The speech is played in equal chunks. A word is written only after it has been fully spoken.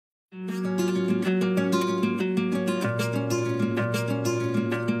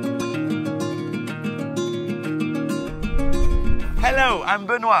Hello, I'm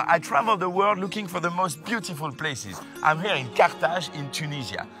Benoit. I travel the world looking for the most beautiful places. I'm here in Carthage in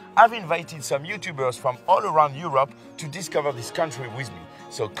Tunisia. I've invited some YouTubers from all around Europe to discover this country with me.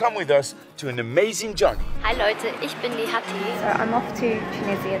 So come with us to an amazing journey. Hi Leute, ich bin die Hatti. So I'm off to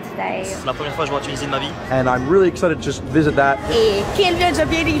Tunisia today. C'est la première fois que je vois la Tunisie de ma vie. And I'm really excited to just visit that. E che il viaggio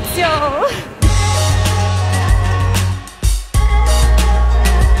abbia inizio!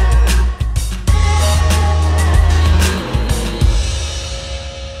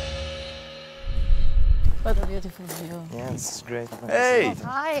 What a beautiful view. Yeah, it's great. Hey!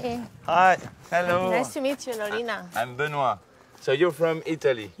 Hi. Hi! Hello! Nice to meet you, Lorena. I'm Benoit. So you're from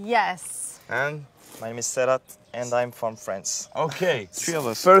Italy? Yes. And? My name is Serhat and I'm from France. Okay. Three of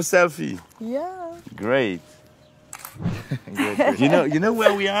us. First selfie. Yeah. Great. Great. You know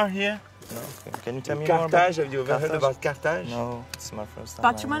where we are here? No? Can you tell me more Carthage. about Have you ever heard about Carthage? No, it's my first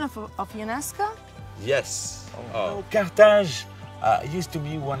time. Patrimony of UNESCO? Yes. Carthage used to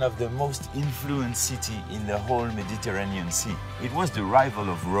be one of the most influent cities in the whole Mediterranean Sea. It was the rival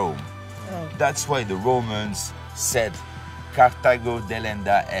of Rome. Oh. That's why the Romans said, Carthago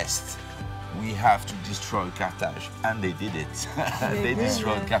delenda est. We have to destroy Carthage. And they did it. They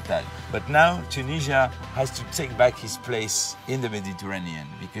destroyed Carthage. But now Tunisia has to take back its place in the Mediterranean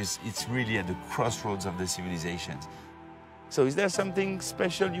because it's really at the crossroads of the civilizations. So is there something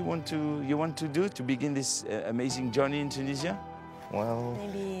special you want to do to begin this amazing journey in Tunisia? Well,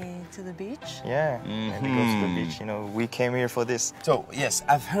 Maybe to the beach? yeah, maybe go to the beach. You know, we came here for this. So yes,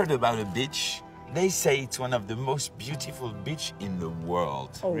 I've heard about a beach. They say it's one of the most beautiful beaches in the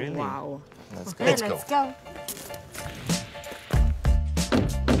world. Oh, Really? wow. Let's Okay, Let's let's go. go.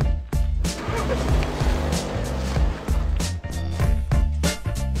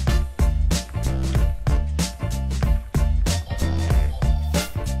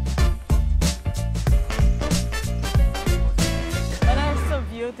 But it's so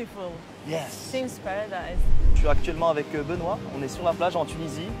beautiful. Yes. Seems paradise. Je suis actuellement avec Benoît. On est sur la plage en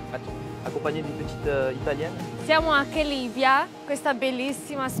Tunisie, accompagné d'une petite italienne. Siamo a Kelibia, questa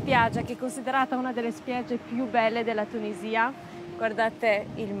bellissima spiaggia che è considerata una delle spiagge più belle della Tunisia. Guardate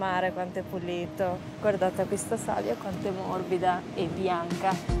il mare quanto è pulito, guardate questa sabbia quanto è morbida e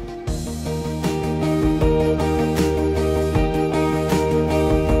bianca.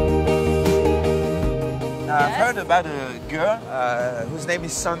 I've heard about a girl whose name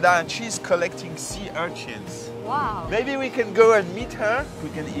is Sanda and she's collecting sea urchins. Wow! Maybe we can go and meet her. We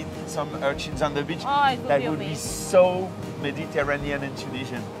can eat some urchins on the beach. Oh, it would that be would be amazing. so Mediterranean and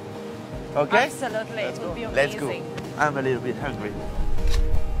Tunisian. Okay? Absolutely, it would be amazing. Let's go. I'm a little bit hungry.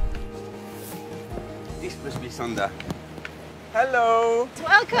 This must be Sanda. Hello.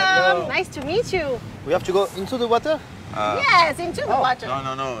 Welcome. Hello. Nice to meet you. We have to go into the water? Yes, into the water.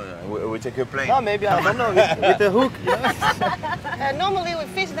 No. We take a plane. Oh, maybe, I don't know, with a hook. You know? Normally we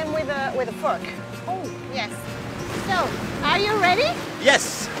fish them with a fork. Oh, yes. So, are you ready?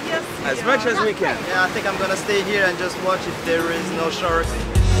 Yes! Yes. As much as we can. Yeah, I think I'm gonna stay here and just watch if there is no sharks.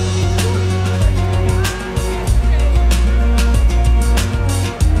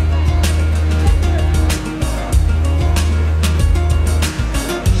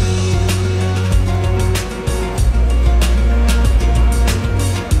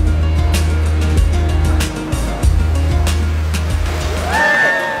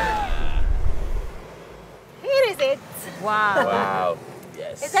 Wow! Wow.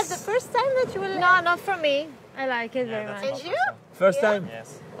 Yes. Is that the first time that you will? No, not for me. I like it very much. And you? First time?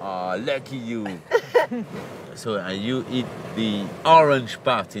 Yes. Oh, lucky you. So you eat the orange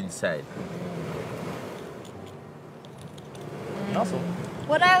part inside. Awesome.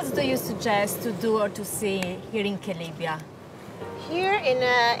 What else do you suggest to do or to see here in Kelibia? Here in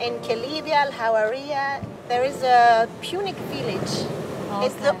Kelibia, Al Hawaria, there is a Punic village.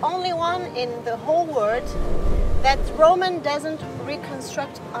 It's the only one in the whole world that Roman doesn't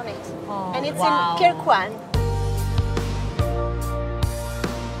reconstruct on it. Oh, and it's wow. in Kirkwan.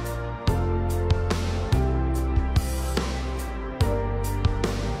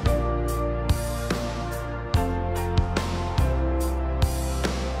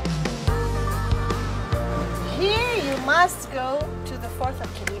 Here you must go to the fort of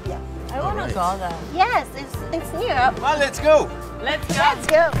Kelibia. I want to go there. Yes, it's near. Well, let's go. Let's go. Let's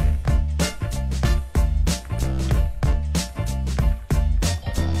go.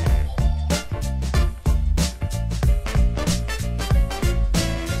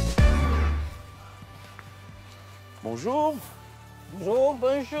 Bonjour. Bonjour.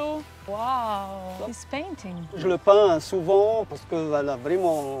 Bonjour. Wow. He's painting. Je le peins souvent parce qu'elle a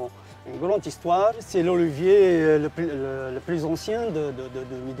vraiment une grande histoire. C'est l'olivier le plus ancien de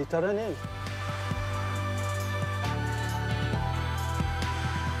Méditerranée.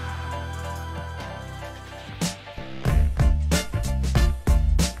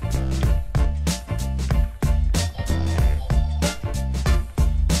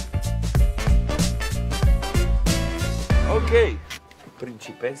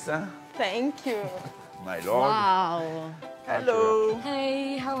 Principessa. Thank you. My lord. Wow. Hello.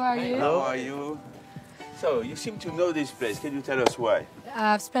 Hey, how are you? How are you? So, you seem to know this place. Can you tell us why?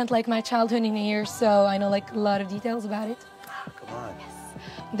 I've spent like my childhood in here, so I know like a lot of details about it. Come on.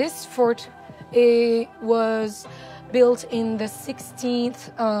 This fort was built in the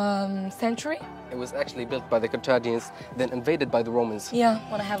 16th century. It was actually built by the Carthaginians, then invaded by the Romans. Yeah,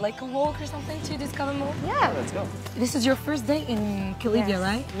 want to have like a walk or something to discover more? Yeah. Let's go. This is your first day in Kelibia,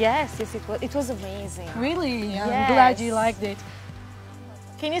 right? Yes, it was amazing. Really? I'm Yes. glad you liked it.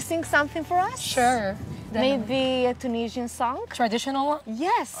 Can you sing something for us? Sure. Maybe a Tunisian song? Traditional one?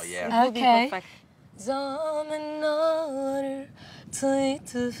 Yes. Oh, yeah. It would be Okay. perfect.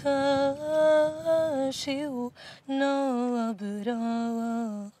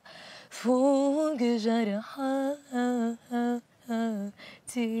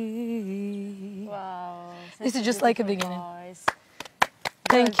 Wow. This is just like a beginning. Voice.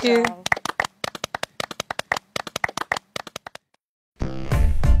 Thank Good you. job.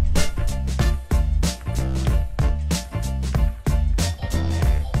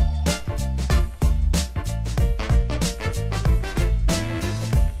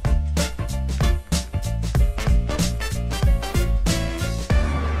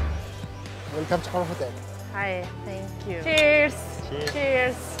 Welcome to our hotel. Hi, thank you. Cheers.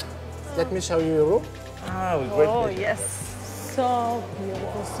 Cheers. Let me show you your room. Ah, with great Oh, pleasure. yes. So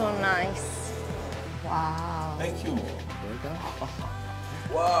beautiful, so nice. Wow. Thank you.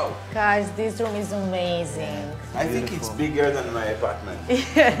 Wow. Guys, this room is amazing. I think it's bigger than my apartment.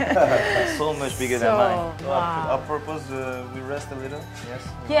 So much bigger than mine. So, wow. I propose we rest a little. Yes.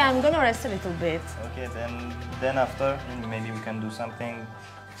 Yeah, I'm gonna rest a little bit. Okay, then after maybe we can do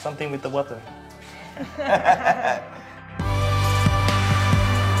something with the water.